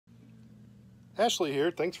Ashley here.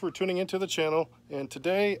 Thanks for tuning into the channel. And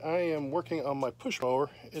today I am working on my push mower.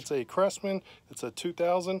 It's a Craftsman. It's a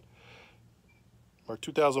 2000 or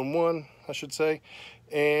 2001, I should say.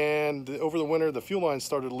 And over the winter, the fuel line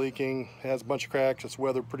started leaking. It has a bunch of cracks. It's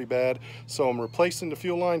weathered pretty bad. So I'm replacing the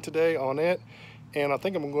fuel line today on it. And I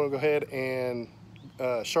think I'm going to go ahead and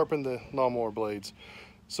sharpen the lawnmower blades.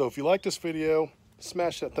 So if you like this video,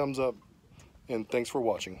 smash that thumbs up. And thanks for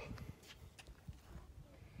watching.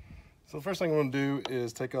 So the first thing I'm going to do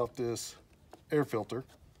is take off this air filter.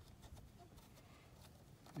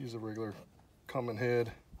 Use a regular common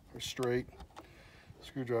head or straight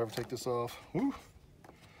screwdriver. Take this off. Woo!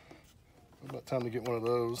 About time to get one of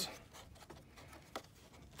those.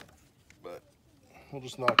 But we'll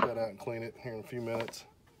just knock that out and clean it here in a few minutes.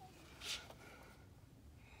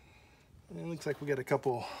 And it looks like we got a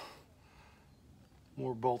couple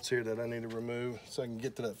more bolts here that I need to remove so I can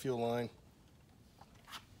get to that fuel line.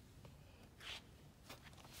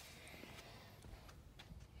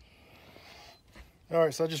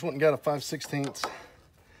 Alright, so I just went and got a 5/16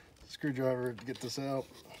 screwdriver to get this out.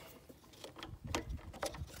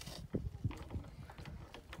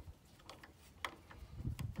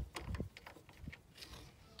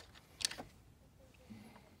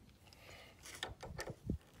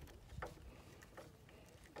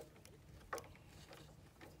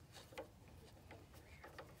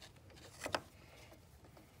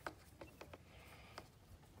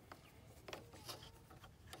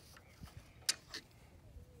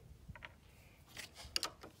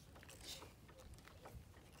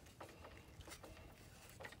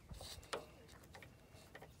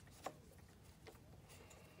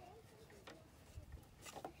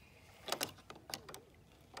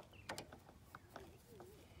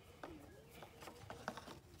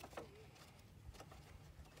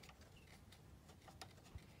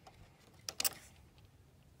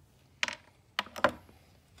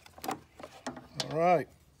 All right,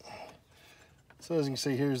 so as you can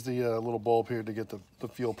see, here's the little bulb here to get the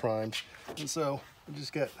fuel primed. And so I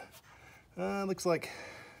just got, looks like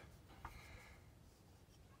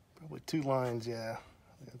probably 2 lines, yeah.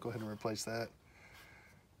 I'll go ahead and replace that.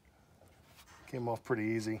 Came off pretty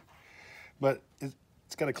easy. But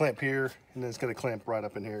it's got a clamp here, and then it's got a clamp right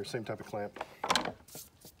up in here, same type of clamp.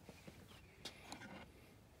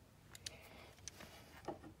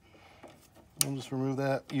 I'll just remove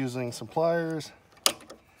that using some pliers.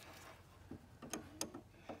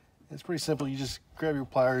 It's pretty simple. You just grab your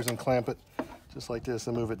pliers and clamp it just like this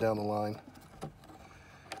and move it down the line.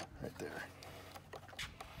 Right there.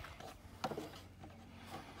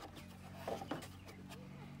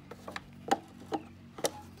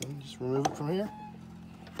 Then just remove it from here.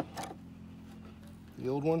 The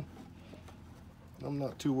old one. I'm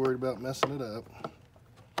not too worried about messing it up.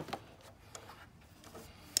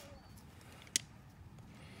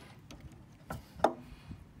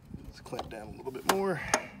 Clamp down a little bit more.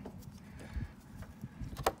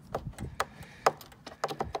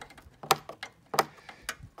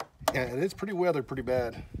 Yeah, and it's pretty weathered pretty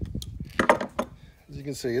bad. As you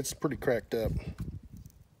can see, it's pretty cracked up.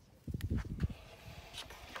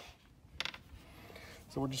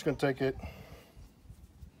 So we're just going to take it,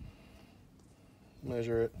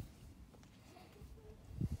 measure it,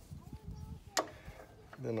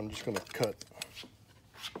 then I'm just going to cut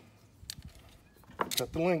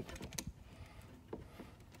the length.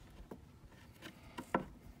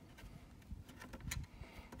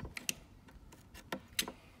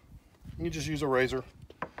 You just use a razor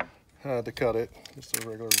to cut it, just a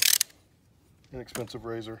regular inexpensive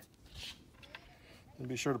razor. And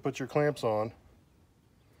be sure to put your clamps on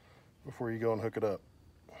before you go and hook it up.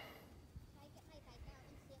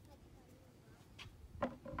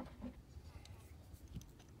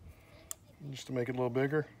 And just to make it a little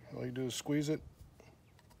bigger, all you do is squeeze it.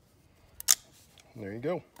 And there you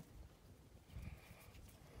go.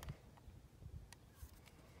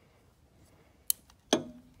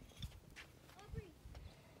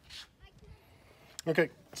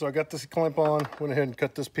 Okay, so I got this clamp on, went ahead and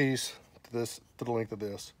cut this piece to the length of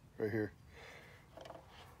this right here.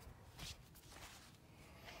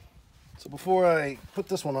 So before I put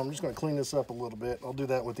this one on, I'm just going to clean this up a little bit. I'll do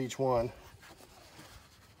that with each one.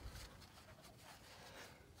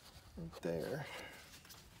 Right there.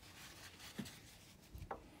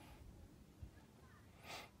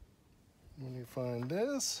 When you find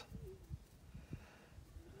this,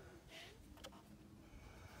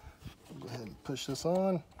 go ahead and push this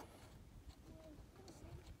on.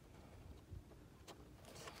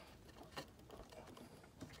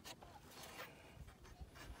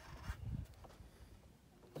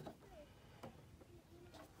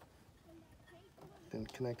 Then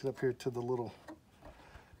connect it up here to the little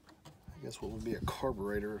I guess what would be a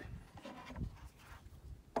carburetor.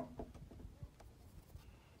 Move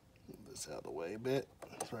this out of the way a bit.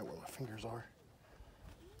 That's right where my fingers are.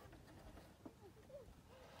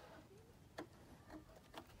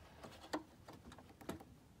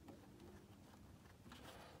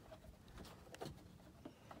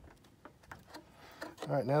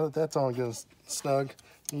 All right, now that that's all good snug,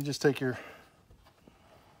 you just take your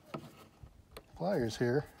pliers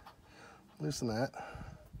here, loosen that,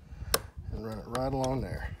 and run it right along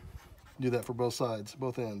there. Do that for both sides,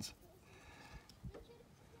 both ends.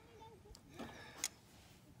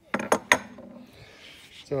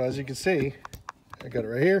 So as you can see, I got it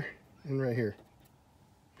right here and right here.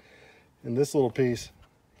 And this little piece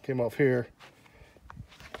came off here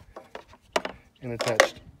and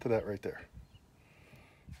attached to that right there.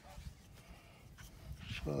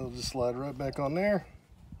 So it'll just slide right back on there.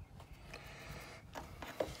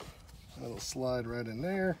 It'll slide right in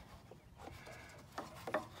there.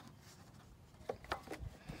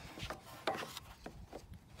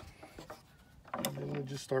 And then we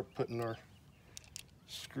just start putting our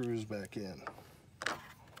screws back in.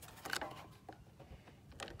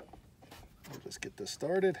 We'll just get this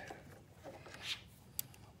started.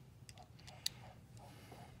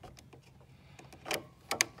 Get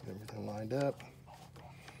everything lined up.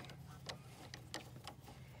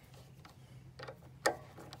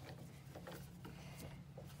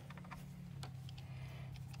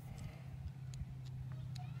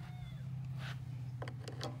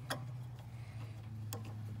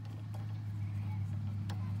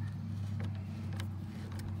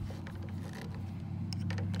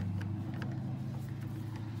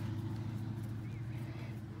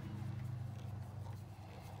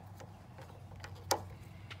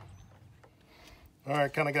 All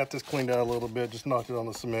right, kind of got this cleaned out a little bit, just knocked it on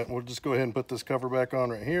the cement. We'll just go ahead and put this cover back on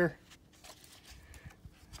right here.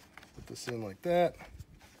 Put this in like that,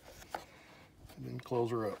 and then close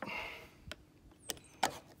her up.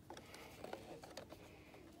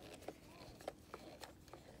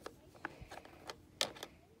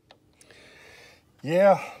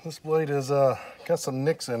 Yeah, this blade has got some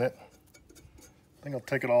nicks in it. I think I'll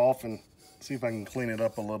take it off and see if I can clean it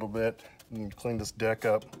up a little bit and clean this deck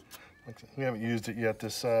up. We haven't used it yet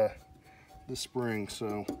this spring,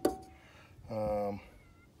 so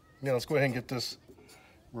yeah, let's go ahead and get this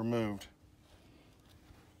removed.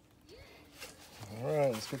 All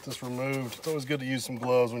right, let's get this removed. It's always good to use some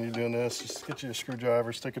gloves when you're doing this. Just get you a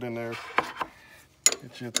screwdriver, stick it in there,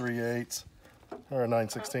 get you a 3/8 or a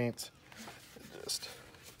 9/16, and just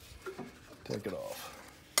take it off.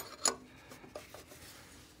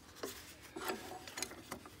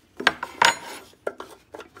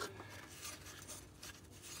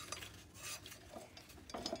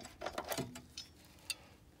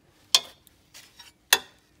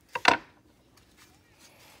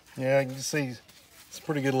 Yeah, you can see some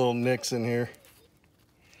pretty good little nicks in here.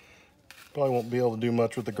 Probably won't be able to do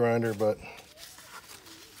much with the grinder, but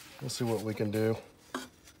we'll see what we can do.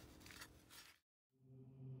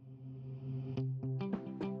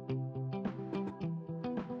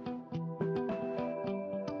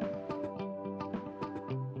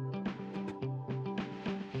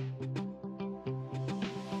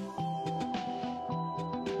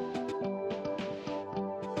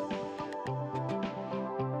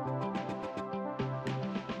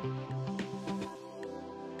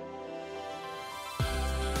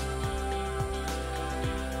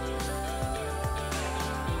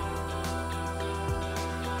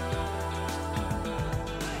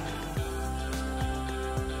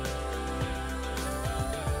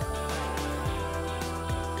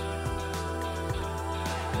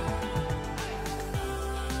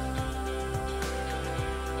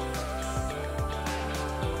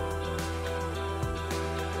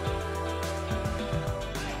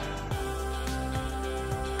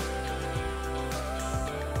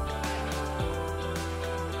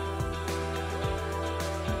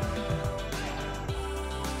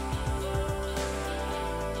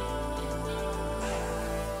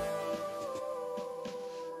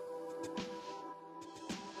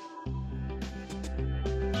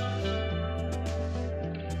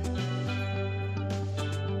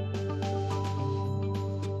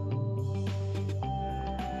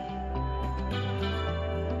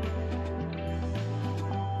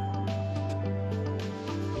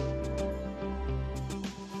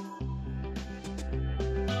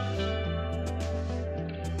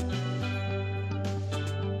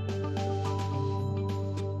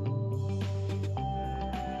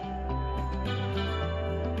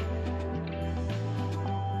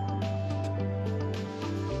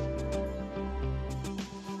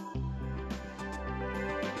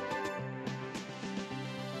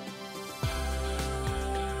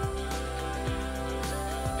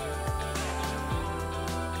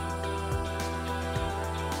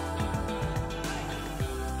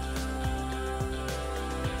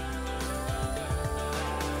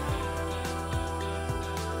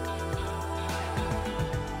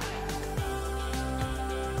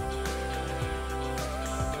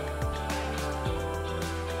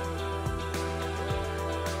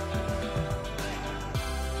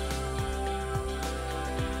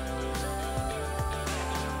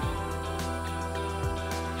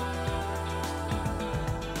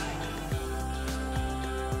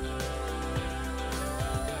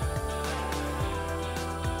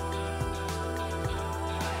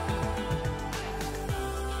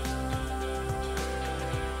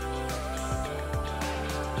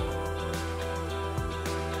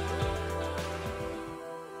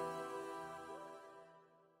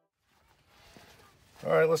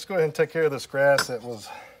 All right, let's go ahead and take care of this grass that was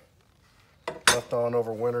left on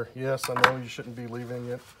over winter. Yes, I know you shouldn't be leaving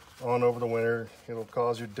it on over the winter. It'll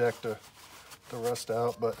cause your deck to rust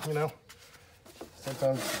out, but you know,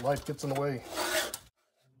 sometimes life gets in the way.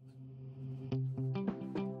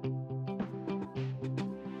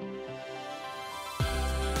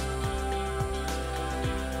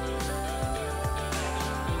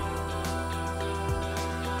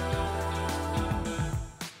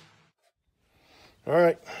 All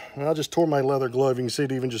right, I just tore my leather glove. You can see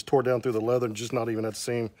it even just tore down through the leather and just not even at the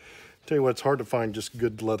seam. Tell you what, it's hard to find just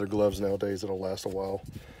good leather gloves nowadays that'll last a while.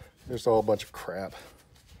 There's all a bunch of crap,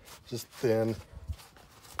 just thin.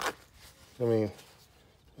 I mean,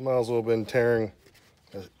 might as well have been tearing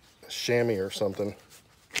a chamois or something.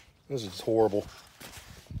 This is horrible.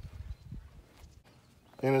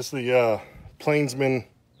 And it's the Plainsman,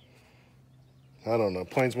 I don't know,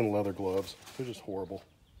 Plainsman leather gloves. They're just horrible.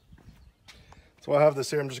 So I have this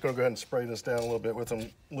here. I'm just going to go ahead and spray this down a little bit with some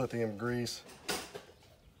lithium grease.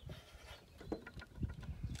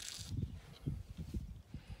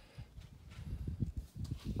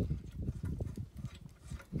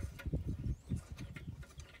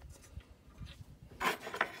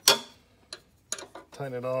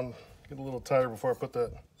 Tighten it on, get a little tighter before I put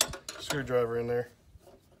that screwdriver in there.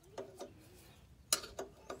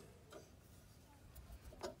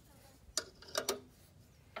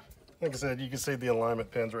 Like I said, you can see the alignment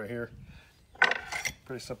pins right here.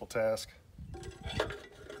 Pretty simple task.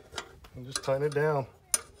 And just tighten it down.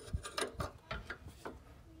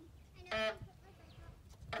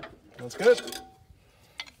 That's good.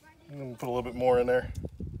 And put a little bit more in there.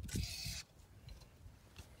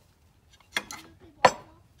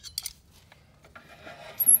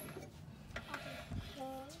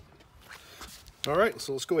 All right,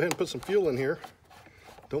 so let's go ahead and put some fuel in here.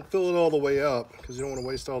 Don't fill it all the way up because you don't want to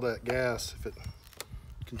waste all that gas if it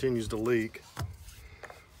continues to leak.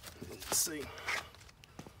 Let's see.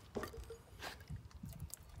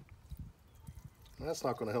 That's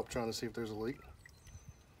not going to help trying to see if there's a leak.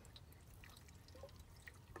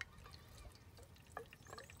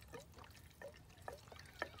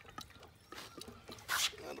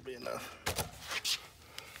 That'll be enough.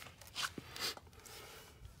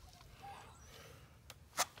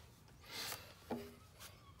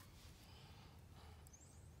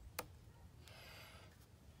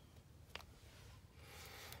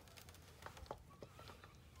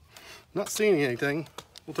 Not seeing anything.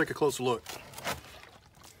 We'll take a closer look.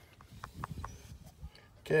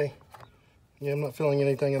 Okay. Yeah, I'm not feeling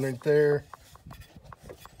anything underneath there.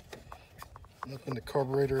 Nothing in the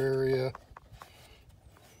carburetor area.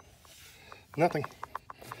 Nothing.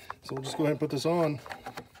 So we'll just go ahead and put this on.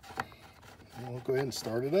 And we'll go ahead and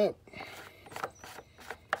start it up.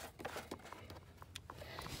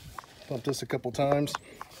 Pump this a couple times.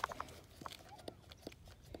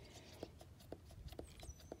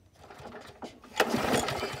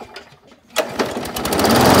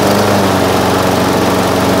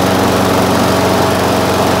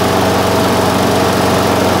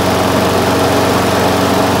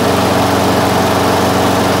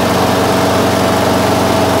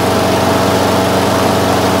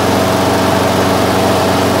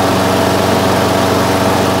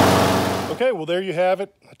 Okay, well there you have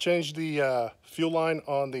it. I changed the fuel line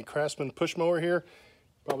on the Craftsman push mower here.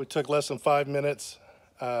 Probably took less than 5 minutes.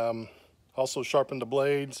 Also sharpened the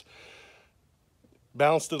blades.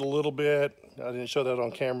 Balanced it a little bit. I didn't show that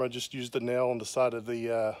on camera. Just used the nail on the side of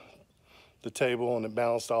the table and it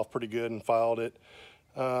balanced off pretty good and filed it.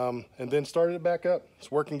 And then started it back up. It's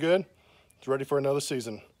working good. It's ready for another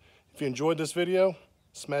season. If you enjoyed this video,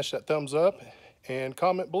 smash that thumbs up and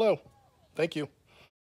comment below. Thank you.